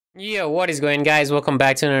Yo, what is going, guys? Welcome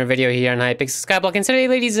back to another video here on Hypixel Skyblock. And today,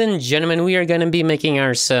 ladies and gentlemen, we are gonna be making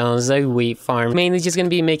ourselves a wheat farm. Mainly just gonna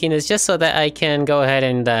be making this just so that I can go ahead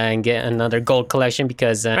and get another gold collection,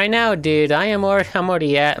 because right now, dude, I'm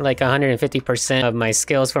already at like 150% of my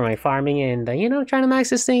skills for my farming, and you know, trying to max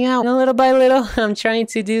this thing out. And little by little, I'm trying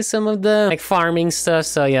to do some of the like farming stuff.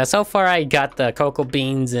 So yeah, so far I got the cocoa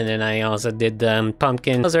beans, and then I also did the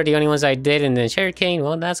pumpkin. Those are the only ones I did. And then sugarcane,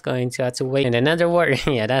 well, that's going to have to wait. And another water,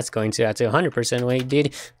 yeah, that's going to have to 100% wait,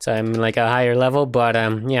 dude. So I'm like a higher level, but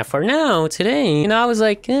yeah, for now today, you know, I was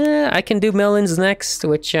like, I can do melons next,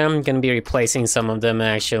 which I'm gonna be replacing some of them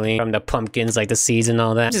actually from the pumpkins, like the seeds and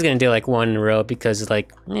all that. I'm just gonna do like one row because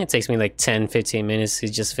like it takes me like 10-15 minutes to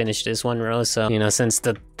just finish this one row. So you know, since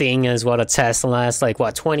the thing is what a test lasts like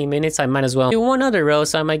what 20 minutes, I might as well do one other row.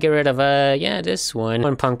 So I might get rid of yeah, this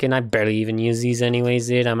one pumpkin. I barely even use these anyways,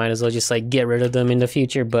 dude. I might as well just like get rid of them in the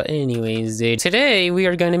future. But anyways, dude, today we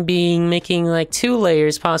are gonna be making like 2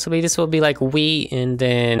 layers possibly. This will be like wheat, and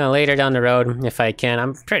then later down the road, if I can,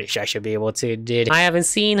 I'm pretty sure I should be able to, dude. I haven't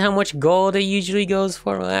seen how much gold it usually goes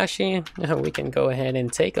for. Well, actually, we can go ahead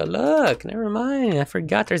and take a look. Never mind, I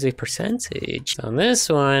forgot there's a percentage. So this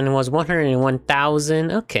one was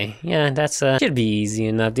 101,000. Okay, yeah, that's should be easy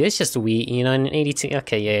enough, dude. It's just wheat, you know, and 82.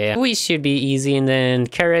 Okay, yeah, wheat should be easy. And then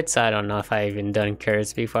carrots, I don't know if I've even done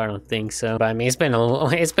carrots before. I don't think so, but I mean, it's been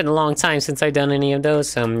a long time since I've done any of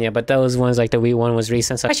those. Yeah, but those ones, like the wheat one was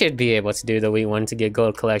recent, so I should be able to do the wheat one to get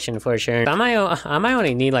gold collection for sure. I might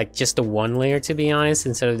only need like just the 1 layer, to be honest,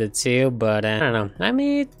 instead of the 2, but I don't know. I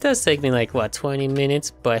mean, it does take me like what 20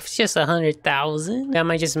 minutes, but if it's just 100,000, I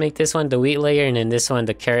might just make this one the wheat layer and then this one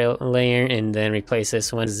the carrot layer, and then replace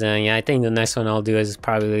this one. Yeah, I think the next one I'll do is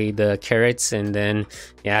probably the carrots, and then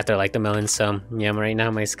yeah, after like the melon. So yeah, right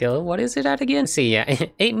now my skill, what is it at again? Let's see, yeah,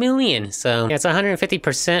 8 million. So yeah, it's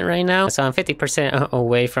 150% right now, so I'm 50%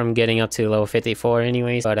 away from getting up to level 54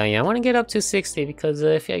 anyways. But yeah, I want to get up to 60, because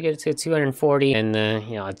if I get to 240, and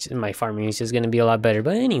you know, my farming is just gonna be a lot better.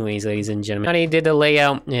 But anyways, ladies and gentlemen, I already did the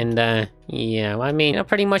layout, and yeah, I mean,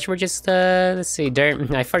 pretty much we're just let's see,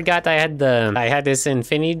 dirt. I forgot I had this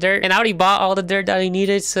infinity dirt, and I already bought all the dirt that I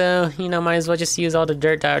needed, so you know, might as well just use all the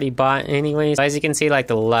dirt that I already bought anyways. So as you can see, like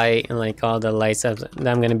the light and like all the lights that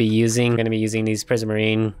I'm gonna be using, these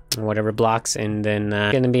prismarine whatever blocks, and then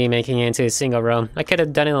gonna be making it into a single row. I could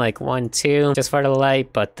have done it like 1, 2 just for the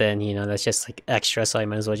light, but then you know, that's just like extra, so I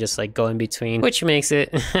might as well just like go in between, which makes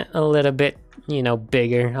it a little bit, you know,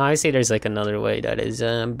 bigger. Obviously there's like another way that is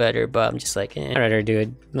better, but I'm just like, I'd rather do it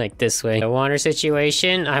like this way. The water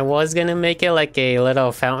situation, I was gonna make it like a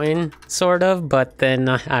little fountain sort of, but then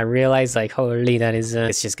I realized like, holy, that is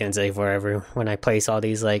it's just gonna take forever when I place all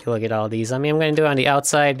these. Like, look at all these. I mean, I'm gonna do it on the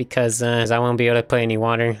outside because I won't be able to put any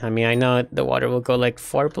water. I mean, I know the water will go like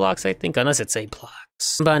 4 blocks, I think, unless it's 8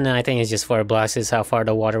 blocks. But no, I think it's just 4 blocks is how far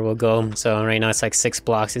the water will go. So right now it's like 6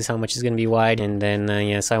 blocks is how much it's gonna be wide. And then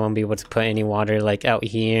yes, I won't be able to put any water like out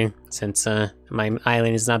here, since my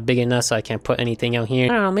island is not big enough, so I can't put anything out here.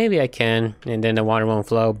 I don't know, maybe I can, and then the water won't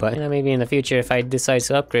flow. But you know, maybe in the future, if I decide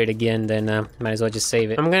to upgrade again, then might as well just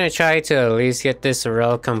save it. I'm gonna try to at least get this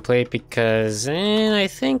row complete, because I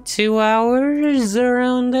think 2 hours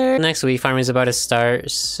around there. Next wheat farm is about to start,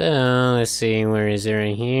 so let's see, where is it?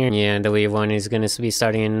 Right here. Yeah, the wheat one is gonna be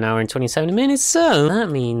starting in 1 hour and 27 minutes. So that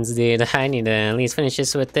means, dude, I need to at least finish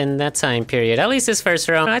this within that time period. At least this first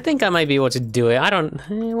row. I think I might be able to do it. I don't.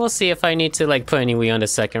 We'll see if I need to like put any wheat on the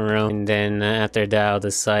second row, and then after that I'll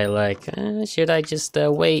decide like, should I just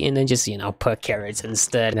wait and then just, you know, put carrots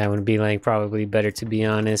instead. That would be like probably better, to be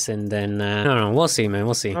honest. And then I don't know, we'll see, man,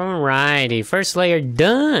 we'll see. Alrighty, first layer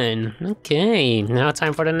done. Okay, now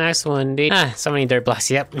time for the next one, dude. So many dirt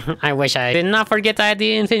blocks. Yep. I wish I did not forget I had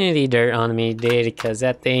the infinity dirt on me, dude, because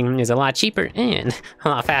that thing is a lot cheaper and a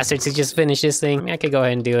lot faster to just finish this thing. I could go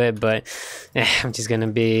ahead and do it, but I'm just gonna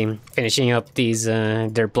be finishing up these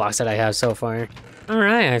dirt blocks that I have so far.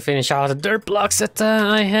 Alright, I finished all the dirt blocks that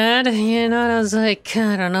I had. You know, that was like,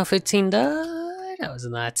 I don't know, 15 dubs? That was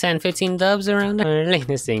not 10-15 dubs around there.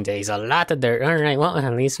 This thing takes a lot of dirt. Alright, well,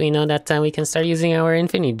 at least we know that we can start using our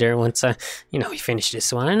infinity dirt once, you know, we finish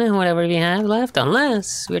this one and whatever we have left.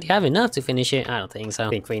 Unless we already have enough to finish it. I don't think so. I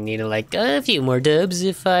think we need like a few more dubs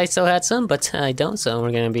if I still had some, but I don't, so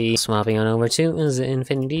we're gonna be swapping on over to the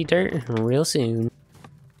infinity dirt real soon.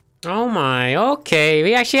 Oh my, okay,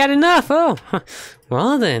 we actually had enough. Oh,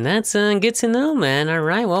 Well then, that's good to know, man.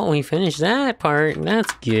 Alright, well, we finished that part.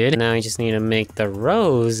 That's good. Now we just need to make the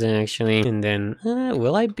rows, actually. And then,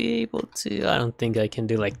 will I be able to? I don't think I can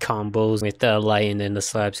do, like, combos with the light and then the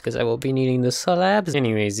slabs, because I will be needing the slabs.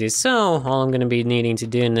 Anyways, so all I'm gonna be needing to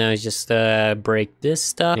do now is just break this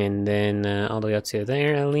stuff. And then all the way up to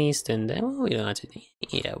there, at least. And then, well, we don't have to...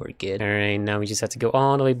 Yeah, we're good. Alright, now we just have to go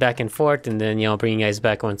all the way back and forth, and then, yeah, I'll bring you guys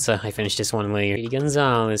back once I finish this one layer.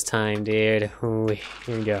 Gonzalez time, dude. Ooh,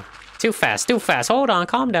 here we go. Too fast, too fast. Hold on,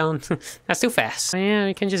 calm down. That's too fast. Yeah,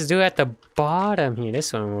 we can just do it at the bottom here.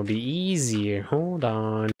 This one will be easier. Hold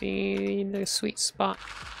on. The sweet spot.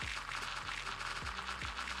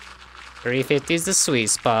 350 is the sweet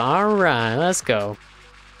spot. Alright, let's go.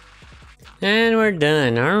 And we're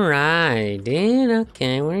done. Alright, dude.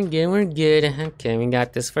 Okay, we're good. Okay, we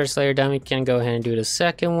got this first layer done. We can go ahead and do the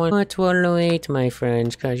second one. But we'll wait, my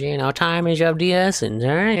friends, because, you know, time is of the essence,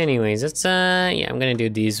 alright? Anyways, it's, yeah, I'm gonna do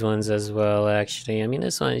these ones as well, actually. I mean,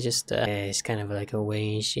 this one is just, it's kind of like a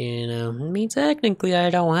waste, you know? I mean, technically, I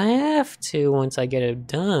don't have to once I get it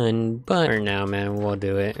done. But for now, man, we'll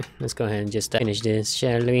do it. Let's go ahead and just finish this,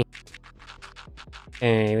 shall we?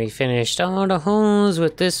 Okay, we finished all the holes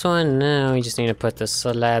with this one. Now we just need to put the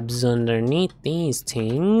slabs underneath these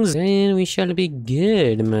things, and we shall be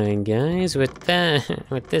good, my guys, with that,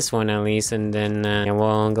 with this one at least. And then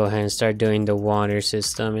we'll go ahead and start doing the water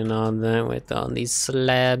system and all that with all these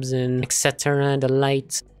slabs and etc. The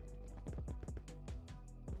lights.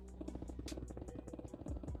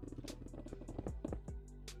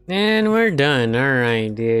 And we're done.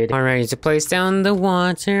 Alright, dude. Alright, to place down the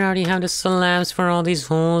water. I already have the slabs for all these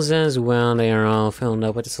holes as well. They are all filled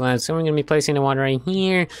up with the slabs. So we're going to be placing the water right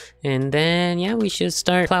here. And then, yeah, we should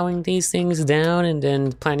start plowing these things down and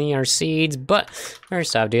then planting our seeds. But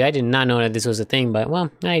first off, dude, I did not know that this was a thing. But,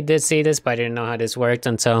 well, I did see this, but I didn't know how this worked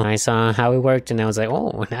until I saw how it worked. And I was like,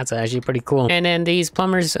 oh, that's actually pretty cool. And then these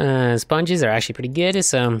plumbers sponges are actually pretty good.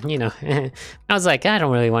 So, you know, I was like, I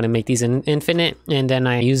don't really want to make these infinite. And then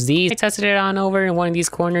I used these. I tested it on over in one of these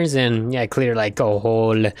corners, and yeah, I cleared like a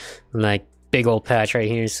whole like big old patch right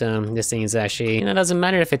here. So this thing is actually, you know, it doesn't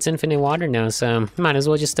matter if it's infinite water now, so might as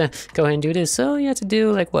well just go ahead and do this. So you have to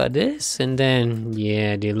do like what, this, and then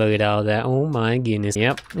yeah, dude, look at all that. Oh my goodness.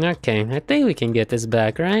 Yep. Okay, I think we can get this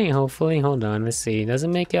back, right? Hopefully. Hold on, let's see.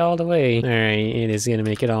 Doesn't make it all the way. All right, it is gonna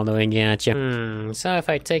make it all the way. Gotcha. So if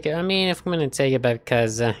I take it, I mean, if I'm gonna take it back,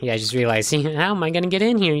 because yeah, I just realized how am I gonna get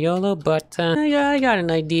in here, YOLO? But yeah, I got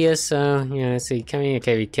an idea. So yeah, let's see.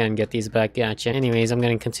 Okay, we can get these back. Gotcha. Anyways, I'm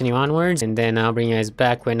gonna continue onwards, and then I'll bring you guys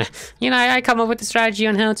back when, you know, I come up with a strategy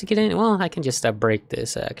on how to get in. Well, I can just break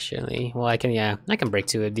this, actually. Well, I can break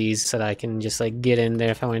two of these so that I can just, like, get in there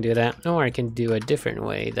if I want to do that. Or I can do a different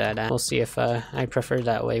way that, we'll see if I prefer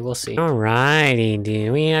that way. We'll see. Alrighty,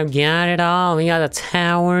 dude. We have got it all. We got the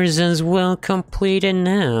towers as well completed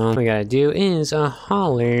now. What we gotta do is a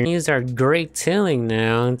holler. Use our great tilling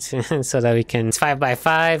now so that we can, it's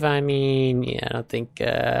 5x5. I mean, yeah, I don't think,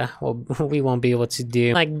 we won't be able to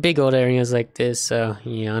do, like, big old areas like this. So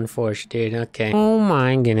yeah, unfortunate. Okay. Oh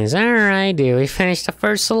my goodness. Alright, dude. We finished the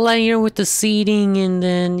first layer with the seeding, and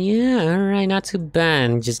then yeah, alright, not too bad.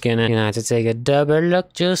 I'm just gonna have to take a double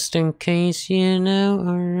look just in case, you know.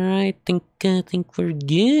 Alright, I think we're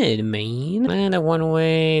good, man. And the one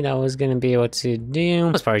way that I was gonna be able to do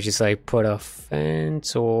was probably just like put a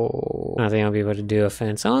fence, or I think I'll be able to do a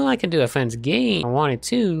fence. Oh, I can do a fence gate. I wanted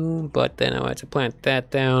to, but then I had to plant that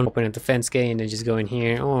down, open up the fence gate, and then just go in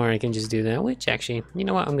here, or I can just do that, which actually, you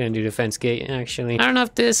know what, I'm gonna do the fence gate, actually. I don't know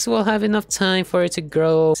if this will have enough time for it to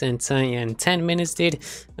grow, since in 10 minutes, dude.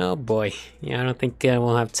 Oh boy. Yeah, I don't think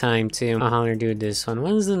we'll have time to do this one.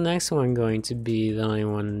 When's the next one going to be, though, I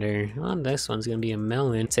wonder? Well, this one's gonna be a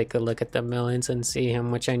melon. Take a look at the melons and see how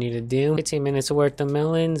much I need to do. 15 minutes worth of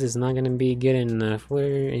melons is not gonna be good enough.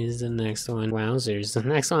 Where is the next one? Wowzers. The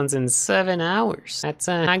next one's in 7 hours. That's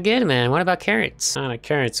not good, man. What about carrots? The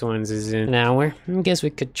carrots ones is in an hour. I guess we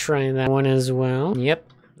could try that one as well. Yep.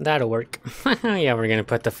 That'll work. Yeah, we're gonna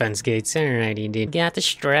put the fence gates. Alrighty, dude. Got the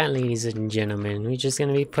strat, ladies and gentlemen. We're just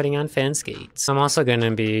gonna be putting on fence gates. I'm also gonna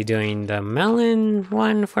be doing the melon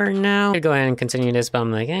one for now. I'll go ahead and continue this, but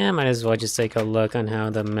I'm like, might as well just take a look on how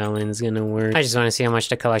the melon's gonna work. I just want to see how much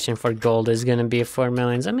the collection for gold is gonna be for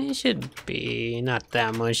melons. I mean, it should be not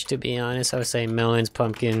that much, to be honest. I would say melons,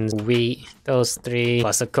 pumpkins, wheat, those three,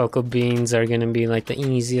 plus the cocoa beans are gonna be like the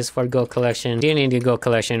easiest for gold collection. You need to gold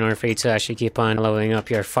collection in order for you to actually keep on leveling up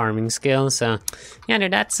your farming skill. So yeah,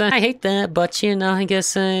 dude, that's I hate that, but you know, I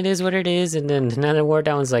guess it is what it is. And then another word,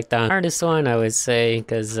 that one's like the hardest one, I would say,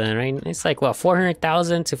 because right, it's like what,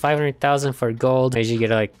 400,000 to 500,000 for gold. I usually get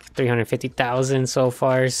like 350,000 so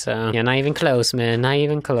far. So yeah, not even close, man. Not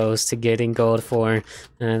even close to getting gold for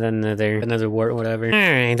another wart, whatever. All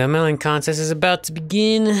right, the melon contest is about to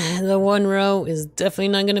begin. The one row is definitely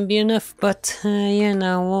not gonna be enough, but you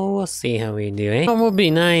know, we'll see how we do, eh? It would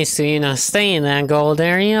be nice to, you know, stay in that gold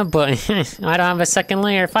area, but I don't have a second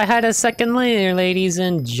layer. If I had a second layer, ladies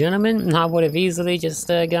and gentlemen, I would have easily just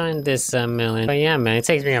gotten this melon. But yeah, man, it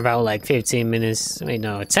takes me about like 15 minutes, wait,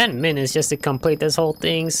 no, 10 minutes just to complete this whole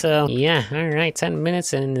thing. So yeah, all right, 10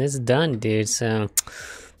 minutes and it's done, dude. So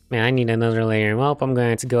man, I need another layer. Well, I'm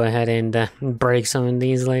going to go ahead and break some of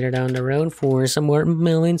these later down the road for some more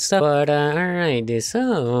melon stuff. But alright, dude, so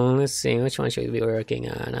let's see, which one should we be working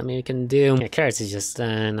on? I mean, we can do, yeah, carrots is just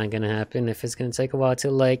not gonna happen if it's gonna take a while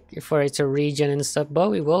to, like, for it to regen and stuff. But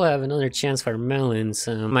we will have another chance for melon,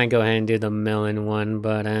 so I might go ahead and do the melon one.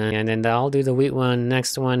 But and then I'll do the wheat one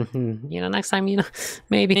next one. You know, next time, you know,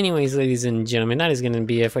 maybe. Anyways, ladies and gentlemen, that is gonna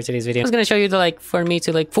be it for today's video. I was gonna show you the, like, for me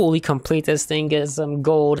to like fully complete this thing, get some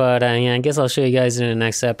gold. But yeah, I guess I'll show you guys in the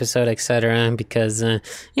next episode, etc. Because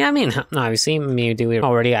yeah, I mean, obviously, maybe we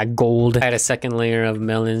already got gold. I had a second layer of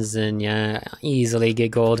melons, and yeah, easily get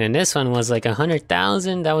gold. And this one was like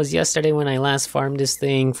 100,000. That was yesterday when I last farmed this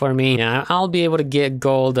thing for me. Yeah, I'll be able to get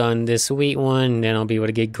gold on this wheat one, then I'll be able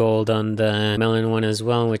to get gold on the melon one as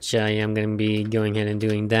well, which I am gonna be going ahead and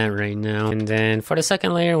doing that right now. And then for the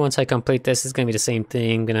second layer, once I complete this, it's gonna be the same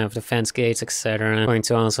thing. I'm gonna have the fence gates, etc. I'm going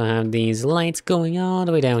to also have these lights going all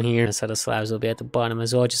the way down here. So the slabs will be at the bottom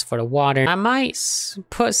as well, just for the water. I might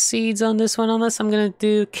put seeds on this one, unless I'm gonna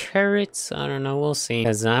do carrots. I don't know, we'll see.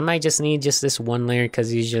 Because I might just need just this one layer,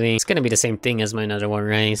 because usually it's gonna be the same thing as my other one,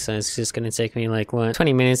 right? So it's just gonna take me like, what,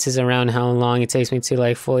 20 minutes is around how long it takes me to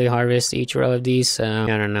like fully harvest each row of these. So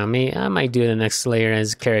I don't know, maybe I might do the next layer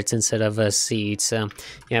as carrots instead of a seed. So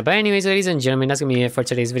yeah, but anyways, ladies and gentlemen, that's gonna be it for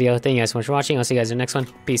today's video. Thank you guys so much for watching. I'll see you guys in the next one.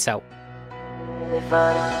 Peace out.